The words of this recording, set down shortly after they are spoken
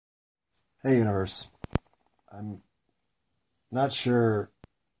Hey, universe. I'm not sure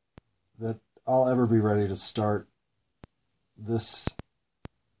that I'll ever be ready to start this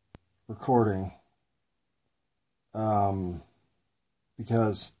recording um,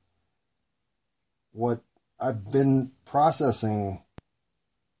 because what I've been processing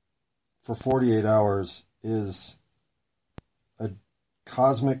for 48 hours is a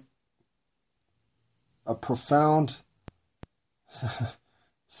cosmic, a profound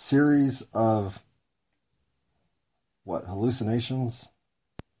series of hallucinations.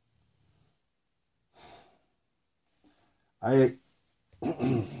 I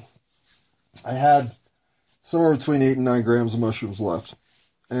I had somewhere between 8 and 9 grams of mushrooms left,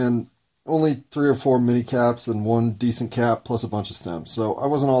 and only 3 or 4 mini caps and one decent cap plus a bunch of stems. So I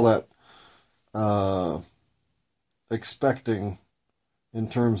wasn't all that expecting in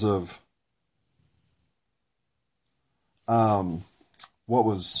terms of what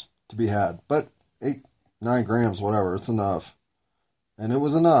was to be had. But 8, 9 grams, whatever, it's enough. And it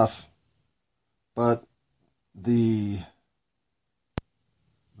was enough, but the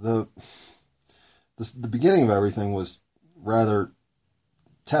the the beginning of everything was rather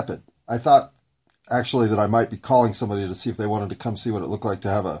tepid. I thought actually that I might be calling somebody to see if they wanted to come see what it looked like to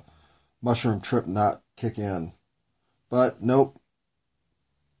have a mushroom trip not kick in. But nope.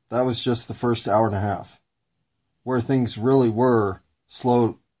 That was just the first hour and a half, where things really were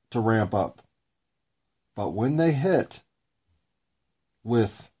slow to ramp up. But when they hit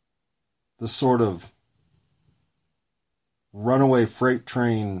with the sort of runaway freight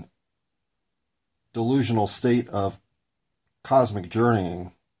train delusional state of cosmic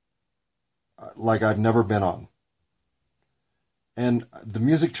journeying like I've never been on. And the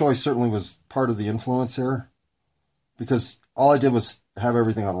music choice certainly was part of the influence here, because all I did was have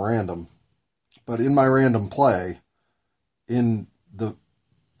everything on random. But in my random play, in the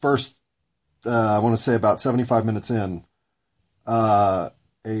first, I want to say about 75 minutes in, a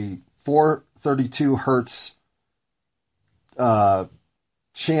 432 hertz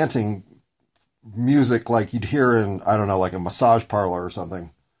chanting music like you'd hear in, I don't know, like a massage parlor or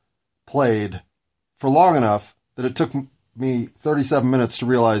something, played for long enough that it took me 37 minutes to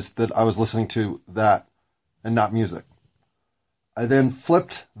realize that I was listening to that and not music. I then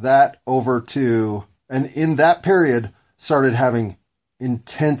flipped that over to, and in that period started having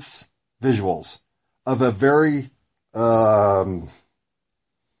intense visuals of a very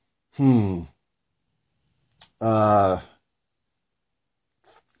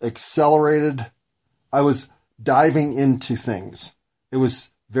accelerated. I was diving into things. It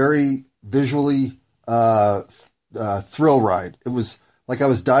was very visually thrill ride. It was like I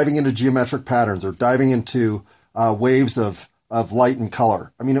was diving into geometric patterns or diving into waves of light and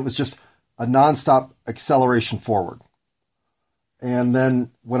color. I mean, it was just a nonstop acceleration forward. And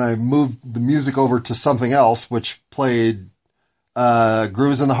then when I moved the music over to something else, which played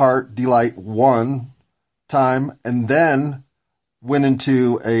Grooves in the Heart, Delight one time, and then went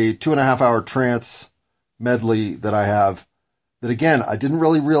into a 2.5 hour trance medley that I have, that again, I didn't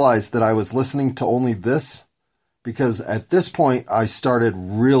really realize that I was listening to only this, because at this point I started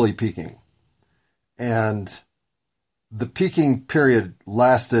really peaking. And the peaking period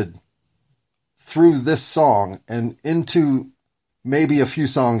lasted through this song and into maybe a few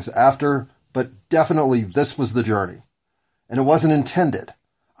songs after, but definitely this was the journey. And it wasn't intended.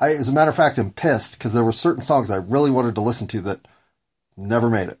 As a matter of fact, I'm pissed because there were certain songs I really wanted to listen to that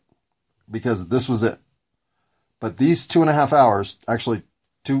never made it, because this was it. But these 2.5 hours, actually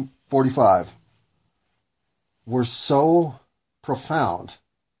 2:45, were so profound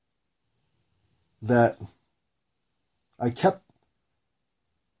that I kept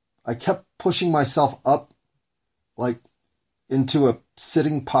pushing myself up, like into a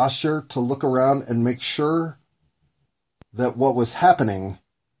sitting posture to look around and make sure that what was happening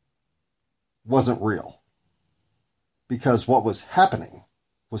wasn't real. Because what was happening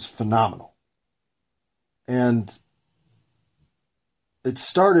was phenomenal. And it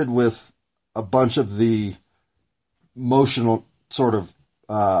started with a bunch of the emotional sort of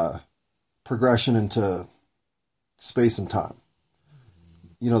progression into space and time.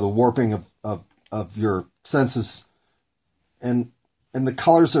 You know, the warping of your senses. And the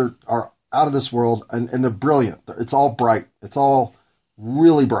colors are out of this world, and they're brilliant. It's all bright. It's all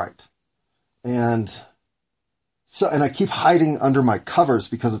really bright. And I keep hiding under my covers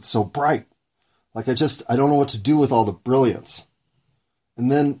because it's so bright. Like I don't know what to do with all the brilliance.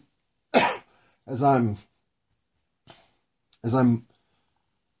 And then as I'm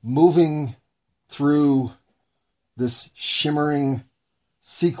moving through this shimmering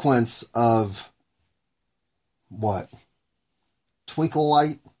sequence of twinkle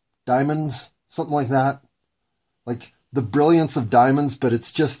light, diamonds, something like that. Like the brilliance of diamonds, but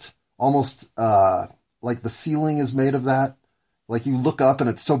it's just almost like the ceiling is made of that. Like you look up and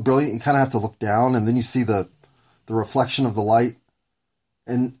it's so brilliant, you kind of have to look down, and then you see the reflection of the light.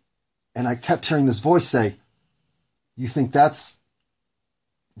 And I kept hearing this voice say, you think that's,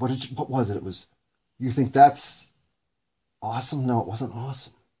 what was it? It was, you think that's awesome? No, it wasn't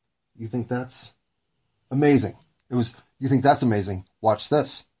awesome. You think that's amazing. It was, you think that's amazing? Watch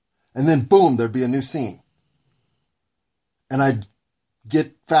this. And then boom, there'd be a new scene. And I'd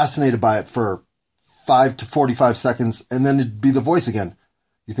get fascinated by it for 5 to 45 seconds, and then it'd be the voice again.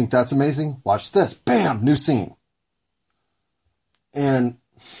 You think that's amazing? Watch this. Bam, new scene. And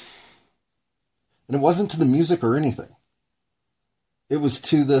it wasn't to the music or anything. It was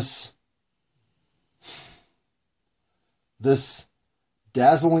to this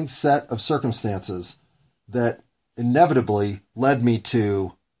dazzling set of circumstances that inevitably led me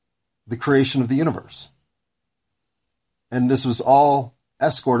to the creation of the universe. And this was all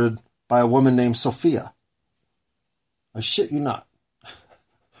escorted by a woman named Sophia. I shit you not.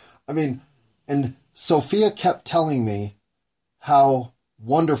 I mean, and Sophia kept telling me how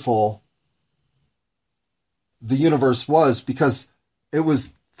wonderful the universe was, because it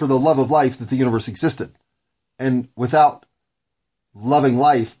was for the love of life that the universe existed. And without loving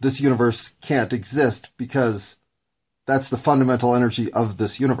life, this universe can't exist, because that's the fundamental energy of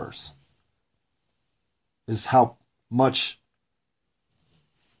this universe, is how much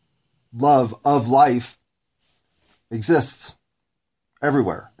love of life exists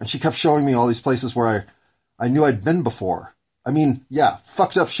everywhere. And she kept showing me all these places where I knew I'd been before. I mean, yeah,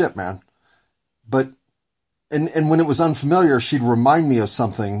 fucked up shit, man. But, and when it was unfamiliar, she'd remind me of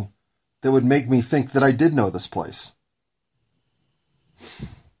something that would make me think that I did know this place.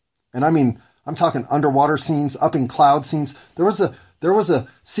 And I mean, I'm talking underwater scenes, up in cloud scenes. There was a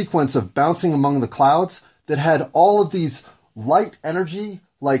sequence of bouncing among the clouds that had all of these light energy,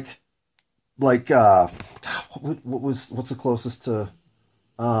 what's the closest to,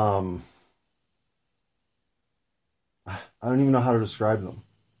 I don't even know how to describe them.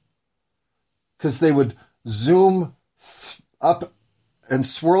 Because they would zoom up and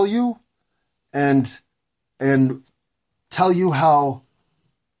swirl you and tell you how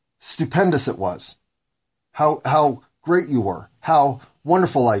stupendous it was, how great you were, how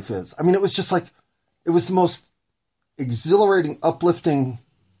wonderful life is. I mean, it was just like, it was the most exhilarating, uplifting.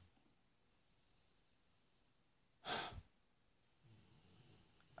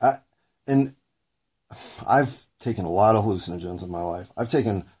 And I've taken a lot of hallucinogens in my life. I've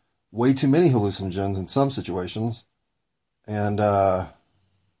taken way too many hallucinogens in some situations. And I've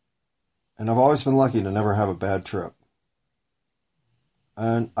always been lucky to never have a bad trip.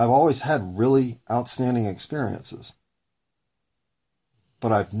 And I've always had really outstanding experiences.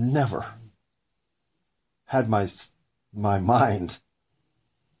 But I've never had my mind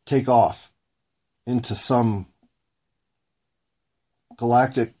take off into some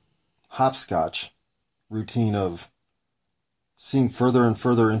galactic hopscotch routine of seeing further and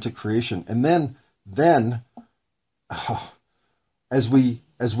further into creation. And then as we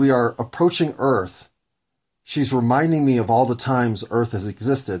are approaching Earth, she's reminding me of all the times Earth has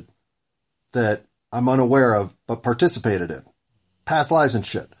existed that I'm unaware of, but participated in. Past lives and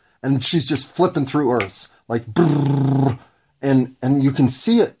shit. And she's just flipping through Earths, like, brrr, and you can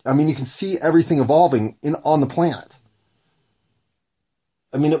see it. I mean, you can see everything evolving on the planet.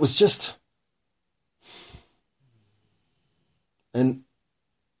 I mean, it was just, and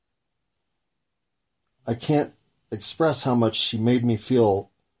I can't express how much she made me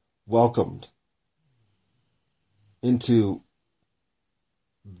feel welcomed into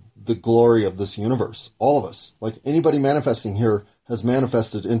the glory of this universe. All of us, like anybody manifesting here, has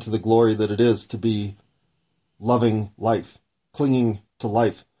manifested into the glory that it is to be loving life, clinging to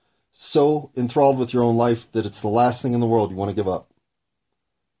life, so enthralled with your own life that it's the last thing in the world you want to give up.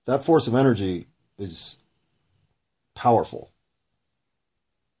 That force of energy is powerful.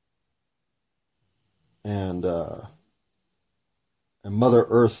 And Mother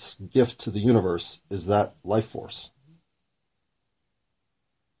Earth's gift to the universe is that life force.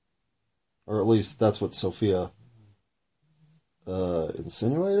 Or at least that's what Sophia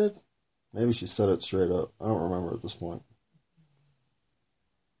insinuated. Maybe she said it straight up. I don't remember at this point.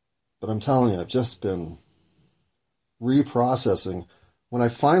 But I'm telling you, I've just been reprocessing. When I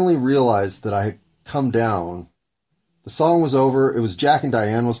finally realized that I had come down, the song was over. It was Jack and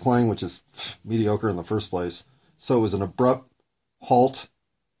Diane was playing, which is mediocre in the first place. So it was an abrupt halt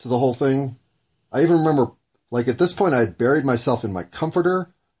to the whole thing. I even remember, like, at this point, I had buried myself in my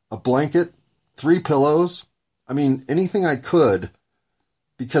comforter, a blanket, 3 pillows. I mean, anything I could,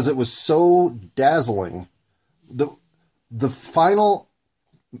 because it was so dazzling. The final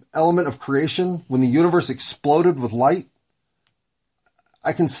element of creation, when the universe exploded with light,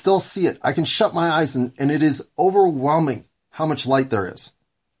 I can still see it. I can shut my eyes and it is overwhelming how much light there is.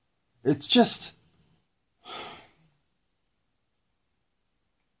 It's just...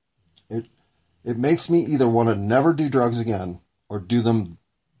 It makes me either want to never do drugs again or do them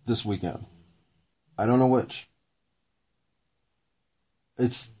this weekend. I don't know which.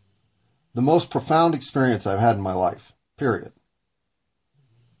 It's the most profound experience I've had in my life, period.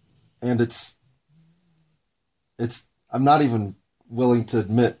 And I'm not even willing to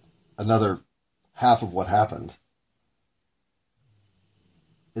admit another half of what happened.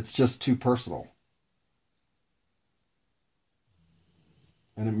 It's just too personal.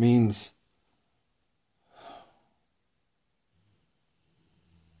 And it means...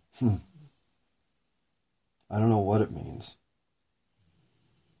 I don't know what it means.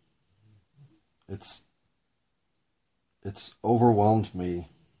 It's overwhelmed me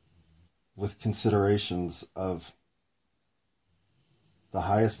with considerations of the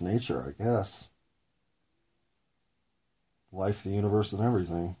highest nature, I guess. Life, the universe, and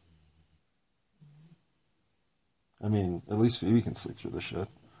everything. I mean, at least Phoebe can sleep through this shit.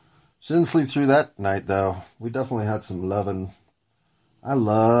 She didn't sleep through that night, though. We definitely had some loving. I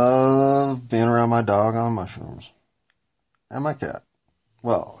love being around my dog on mushrooms. And my cat.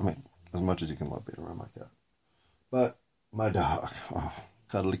 Well, I mean, as much as you can love being around my cat. But my dog. Oh,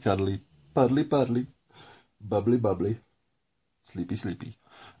 cuddly, cuddly. Puddly, puddly. Bubbly, bubbly. Sleepy, sleepy.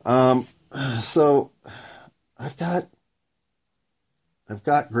 So, I've got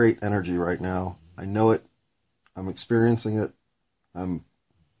great energy right now. I know it. I'm experiencing it. I'm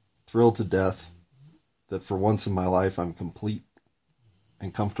thrilled to death that for once in my life I'm complete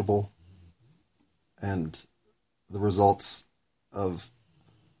and comfortable, and the results of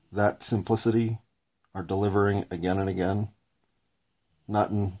that simplicity are delivering again and again. Not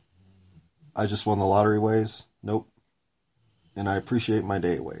in I just won the lottery ways. Nope. And I appreciate my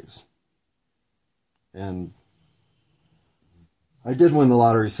day ways. And I did win the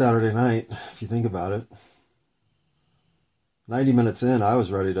lottery Saturday night, if you think about it. 90 minutes in, I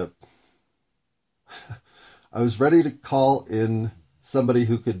was ready to call in somebody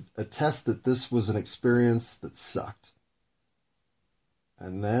who could attest that this was an experience that sucked.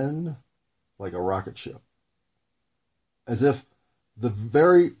 And then, like a rocket ship, as if the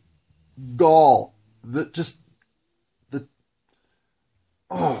very gall that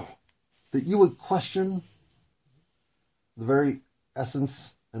you would question the very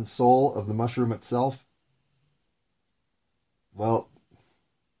essence and soul of the mushroom itself. Well,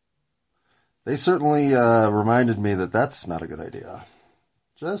 they certainly reminded me that that's not a good idea.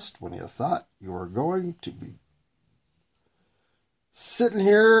 Just when you thought you were going to be sitting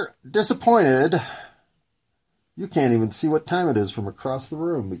here disappointed, you can't even see what time it is from across the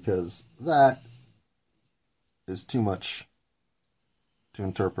room, because that is too much to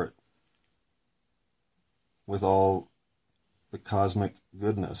interpret with all the cosmic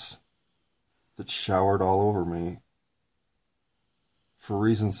goodness that showered all over me for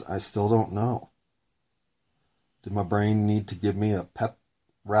reasons I still don't know. Did my brain need to give me a pep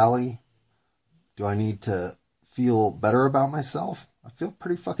rally? Do I need to feel better about myself? I feel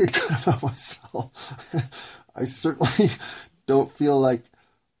pretty fucking good about myself. I certainly don't feel like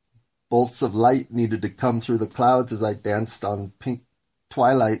bolts of light needed to come through the clouds as I danced on pink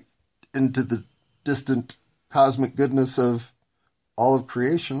twilight into the distant cosmic goodness of all of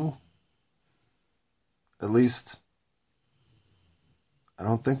creation. At least, I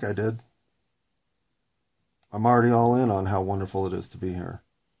don't think I did. I'm already all in on how wonderful it is to be here.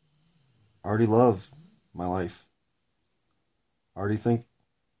 I already love my life. I already think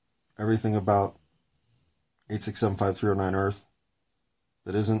everything about 8675309 Earth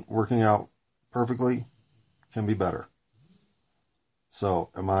that isn't working out perfectly can be better. So,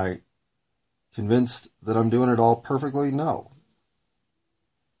 am I convinced that I'm doing it all perfectly? No.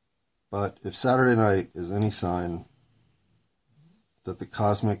 But if Saturday night is any sign that the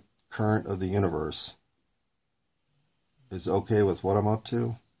cosmic current of the universe is okay with what I'm up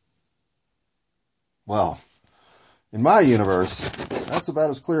to, well, in my universe, that's about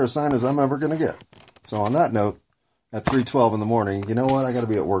as clear a sign as I'm ever going to get. So on that note, at 3:12 in the morning, you know what? I got to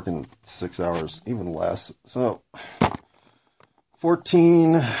be at work in 6 hours, even less. So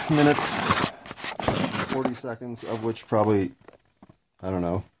 14 minutes, 40 seconds, of which probably, I don't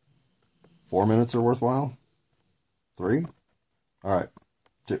know, 4 minutes are worthwhile? 3? All right,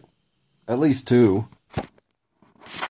 2. At least 2.